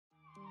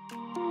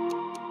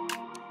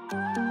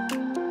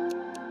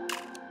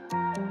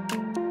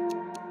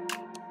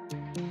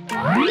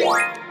The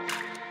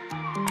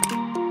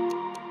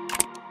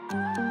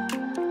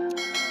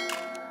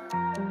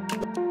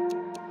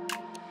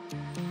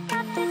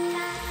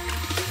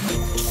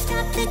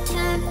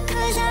time,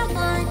 cause I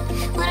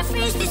wanna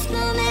freeze this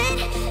moment,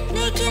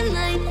 make it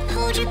mine,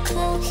 hold you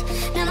close,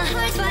 now my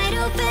heart's wide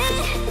open.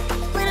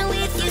 When I'm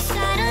with you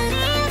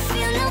suddenly I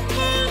feel no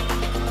pain.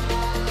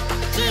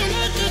 Do you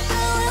make it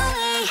go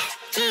away?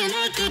 Do you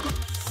make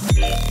it?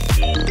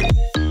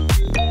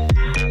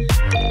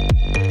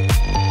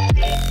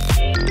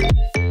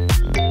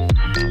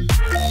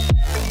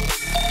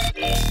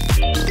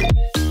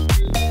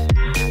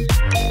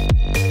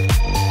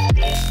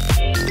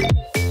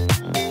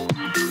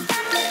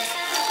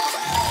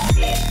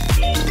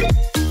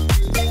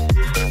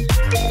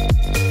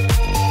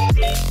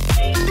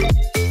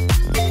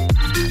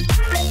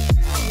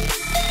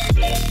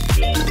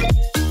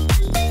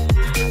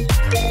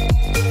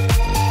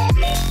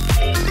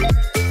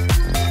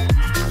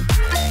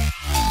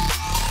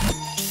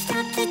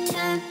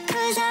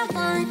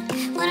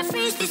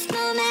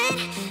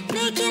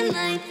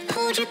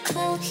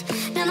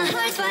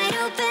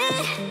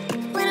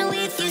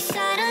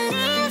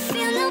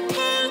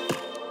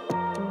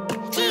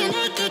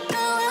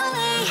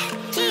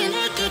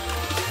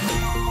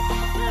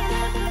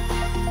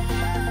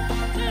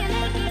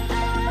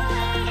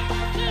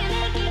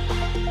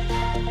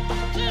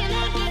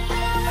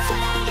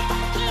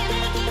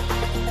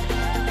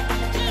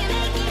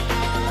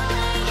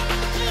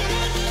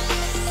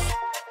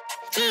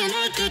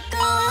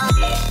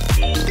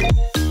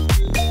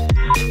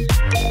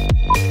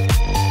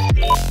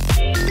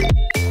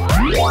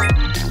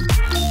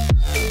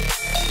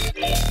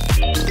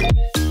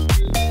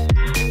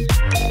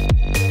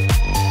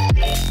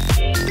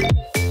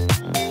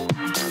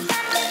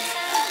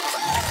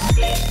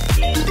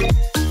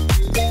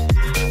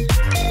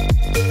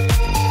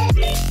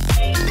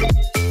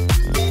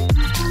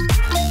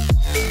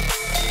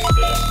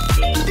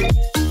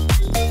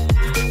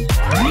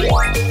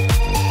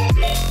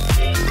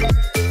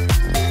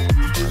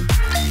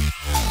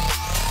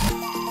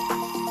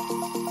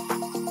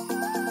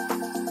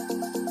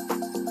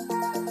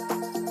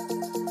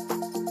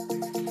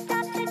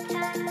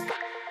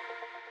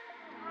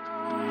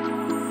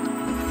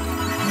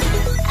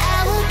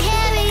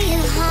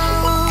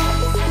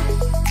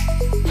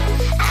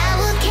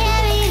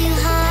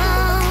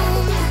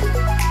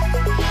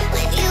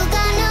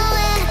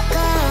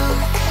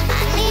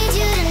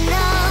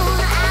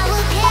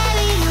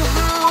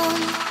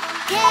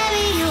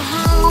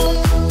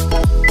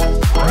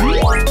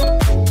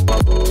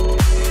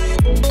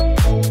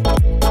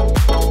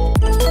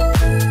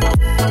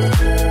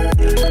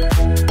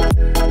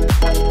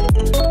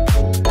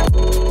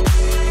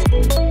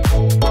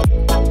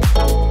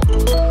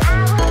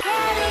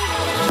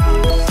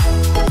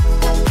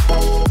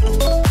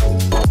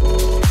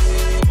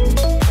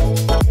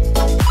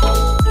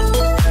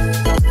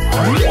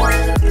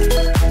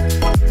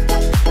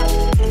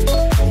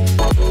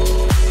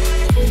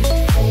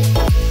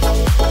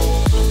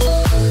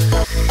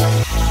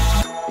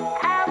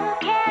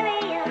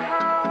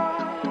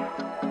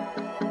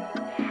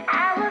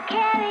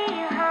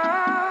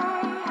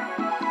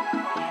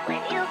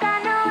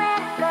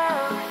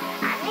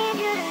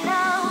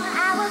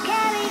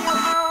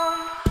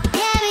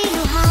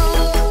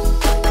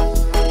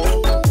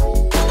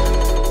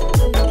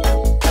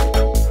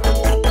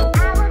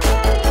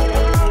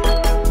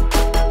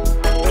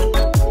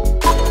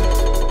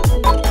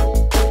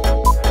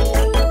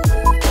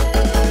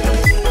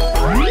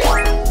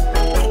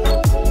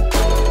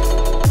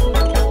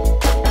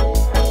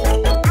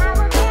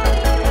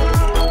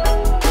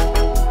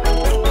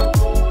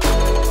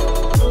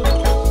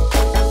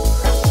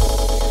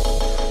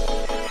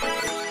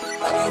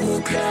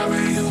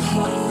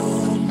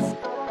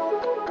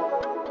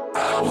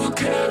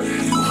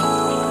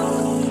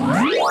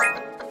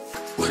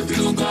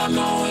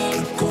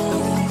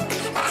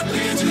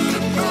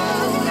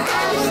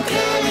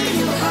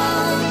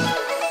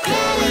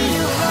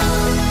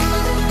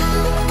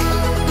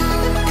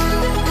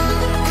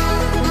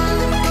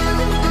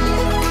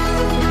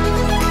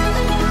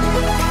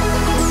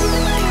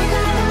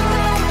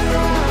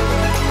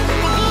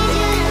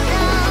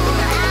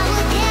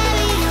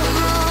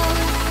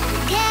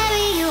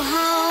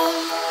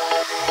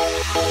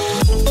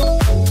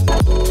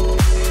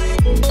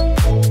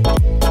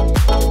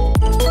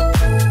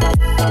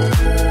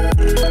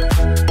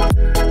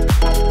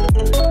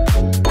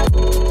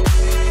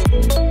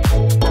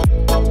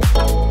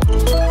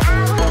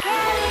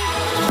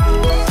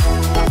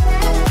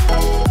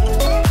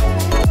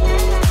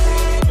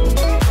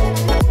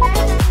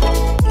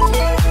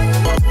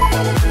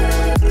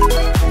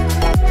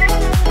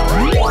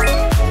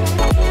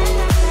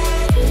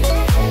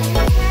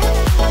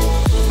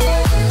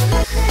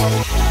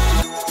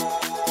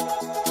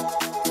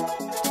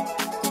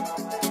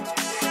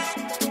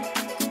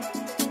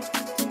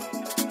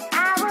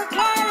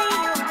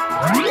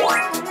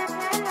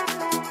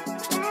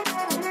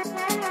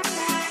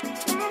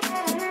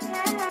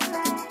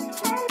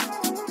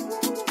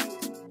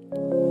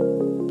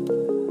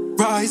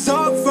 Rise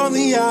up from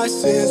the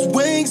ashes,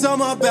 wings on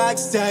my back,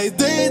 stay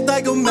lit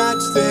like a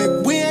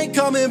matchstick. We ain't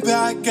coming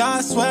back,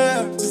 I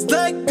swear. Just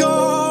let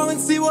go and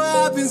see what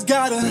happens.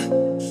 Gotta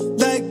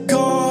let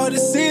go to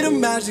see the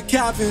magic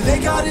happen. They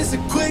got us a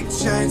quick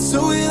change,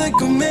 so we like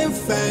them in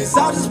phase.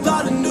 I just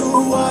bought a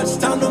new watch,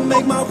 time to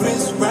make my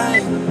wrist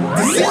ring.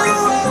 The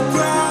zero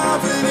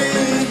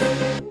gravity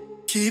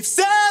keeps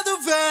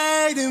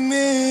elevating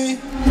me.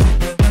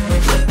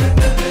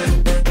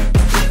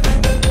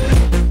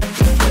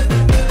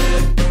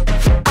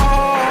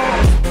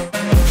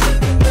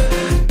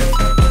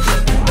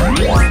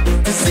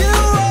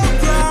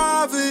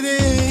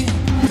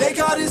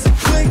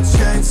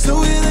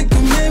 So we like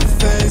them in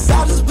phase.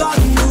 I just bought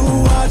a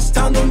new watch,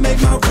 time to make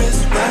my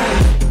wrist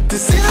ring. The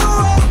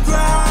zero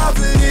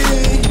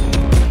gravity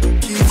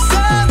keeps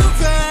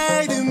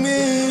elevating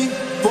me.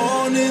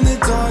 Born in the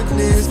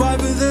darkness,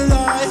 fight for the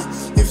light.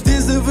 If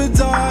this ever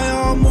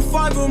die, I'ma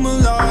fight for my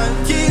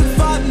life. Keep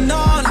fighting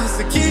on, yes,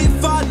 I keep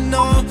fighting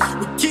on.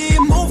 We keep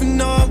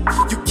moving up,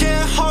 you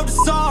can't hold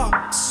us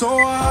up. So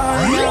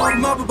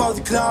I'm up above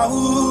the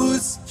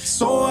clouds.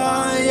 So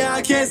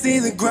I can't see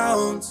the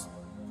ground.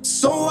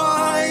 So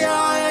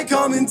I ain't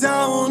coming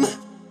down.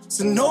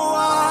 So no,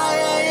 I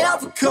ain't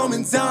ever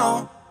coming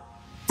down.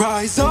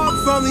 Rise up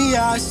from the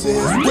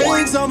ashes,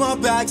 wings on my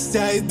back,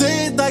 stay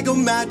lit like a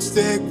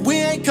matchstick. We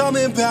ain't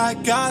coming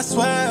back, I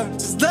swear.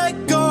 Just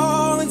let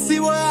go and see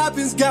what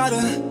happens.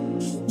 Gotta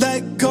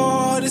let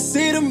go to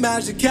see the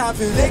magic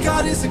happen. They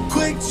got us a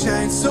quick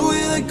change, so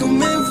we like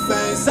them in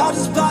phase. I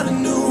just bought a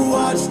new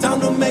watch, time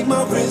to make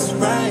my wrist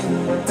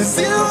ring. The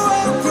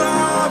zero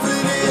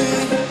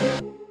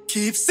gravity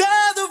keeps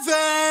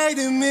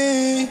elevating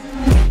me.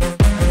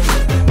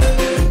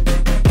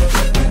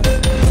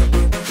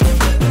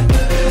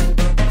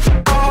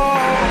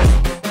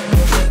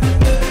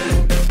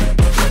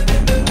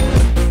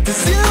 The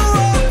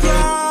zero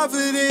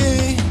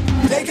gravity,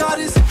 they got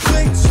us a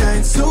quick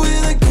change, so we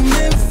like them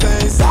in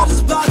phase. I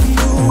just bought a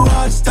new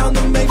watch, time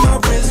to make my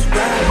wrist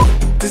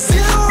ring. The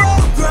zero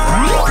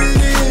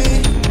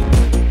gravity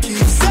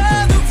keeps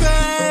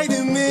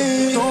elevating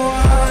me. So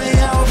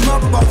I'm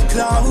up above the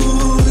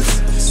clouds.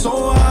 So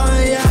I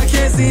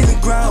can't see the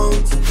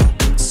ground.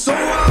 So I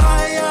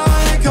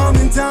ain't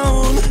coming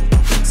down.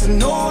 So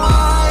no, I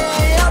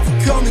ain't ever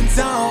coming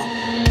down.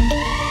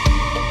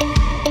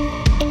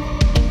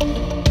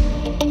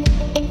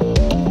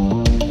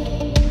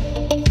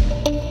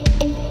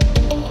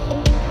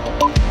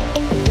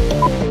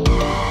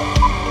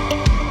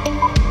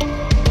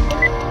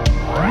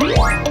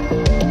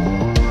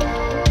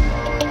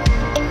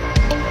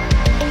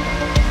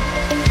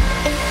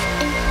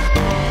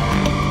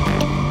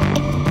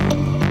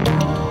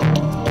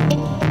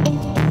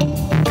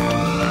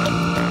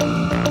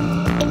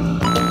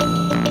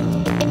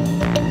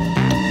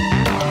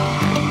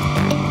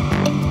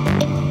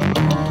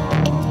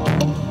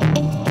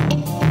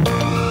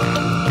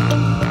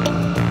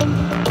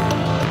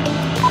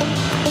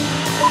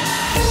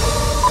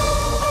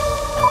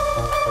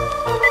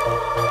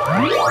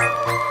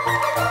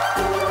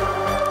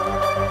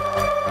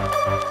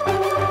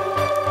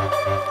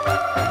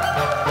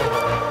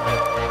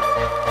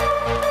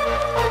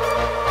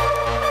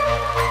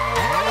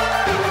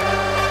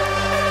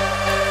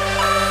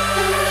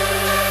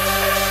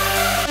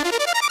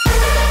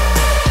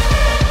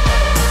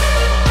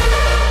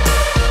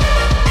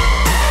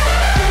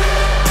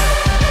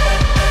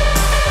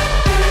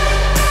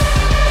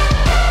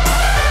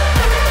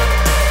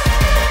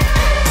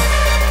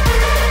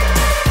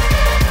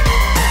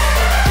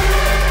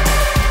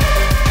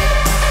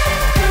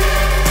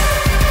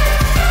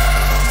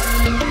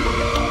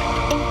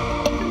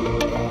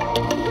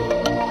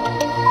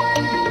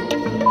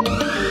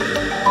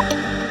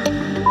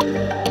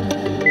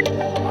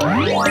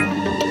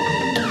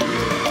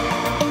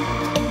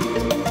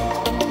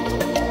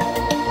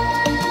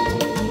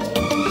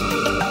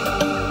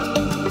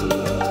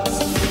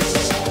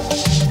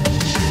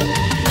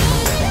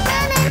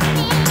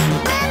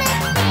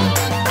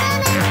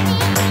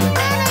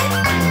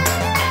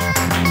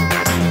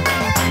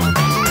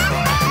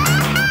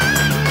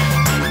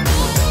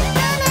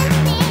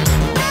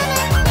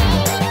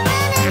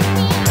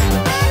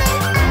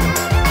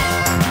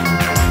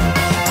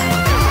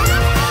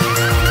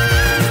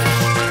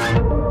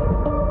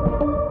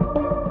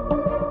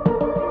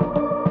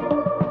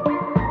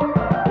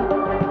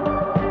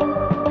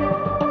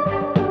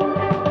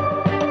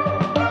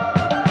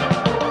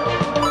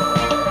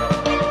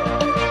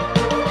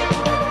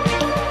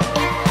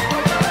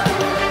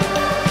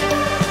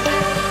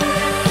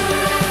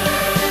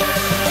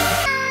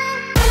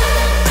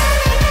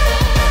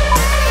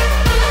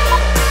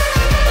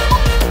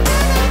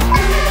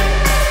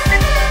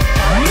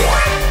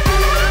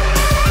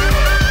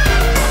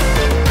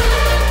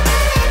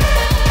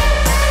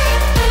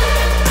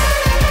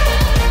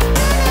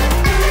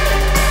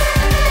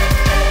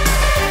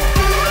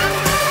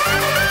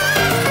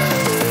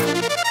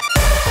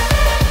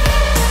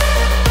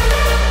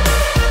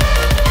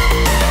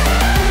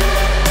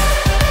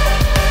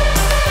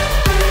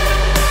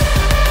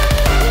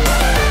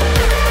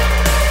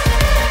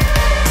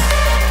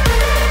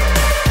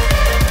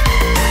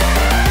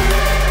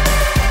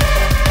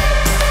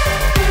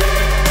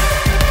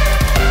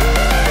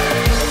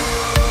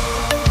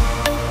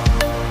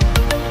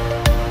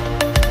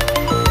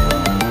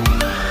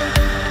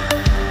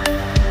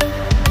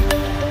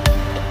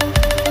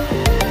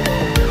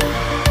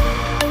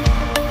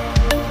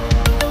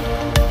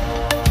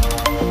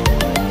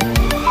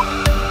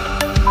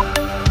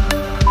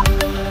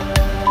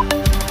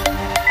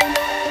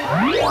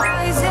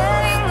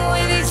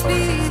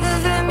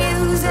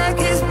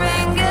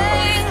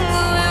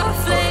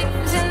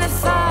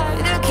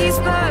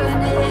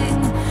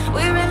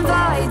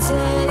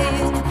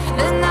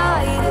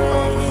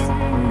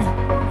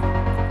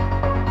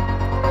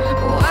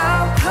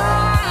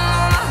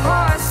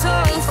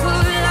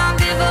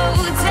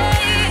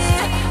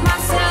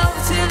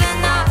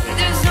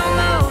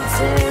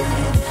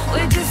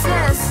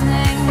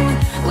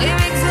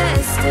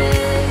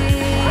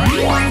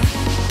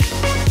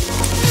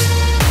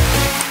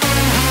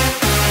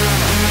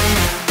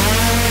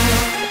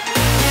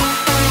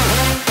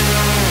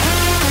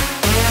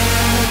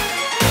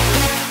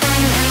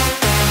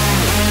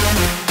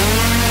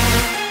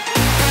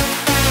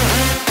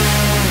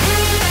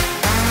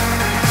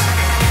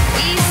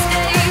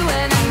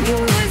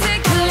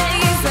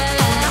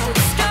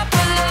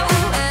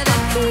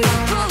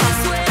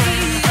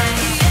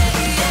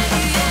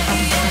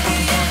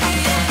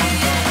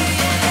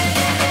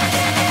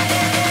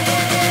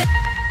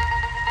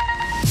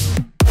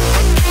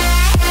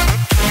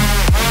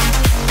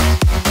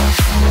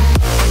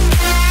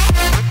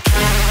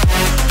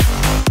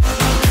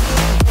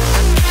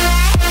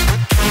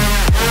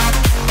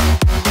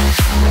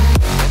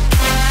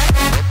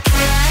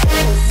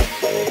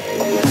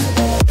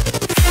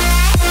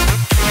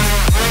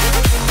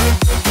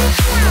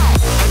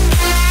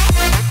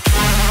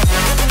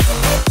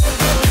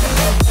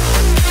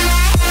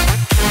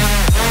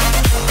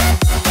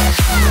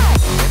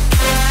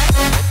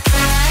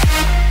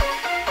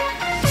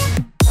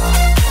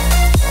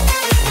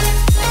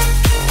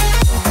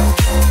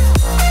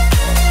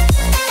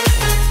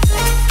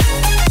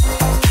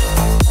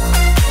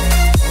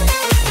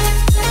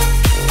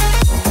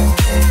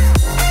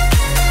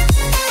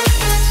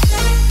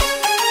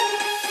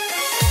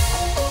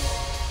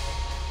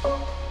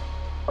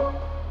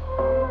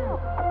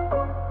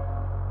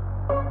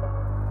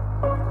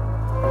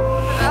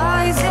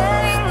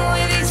 breathing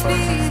with each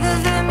beat.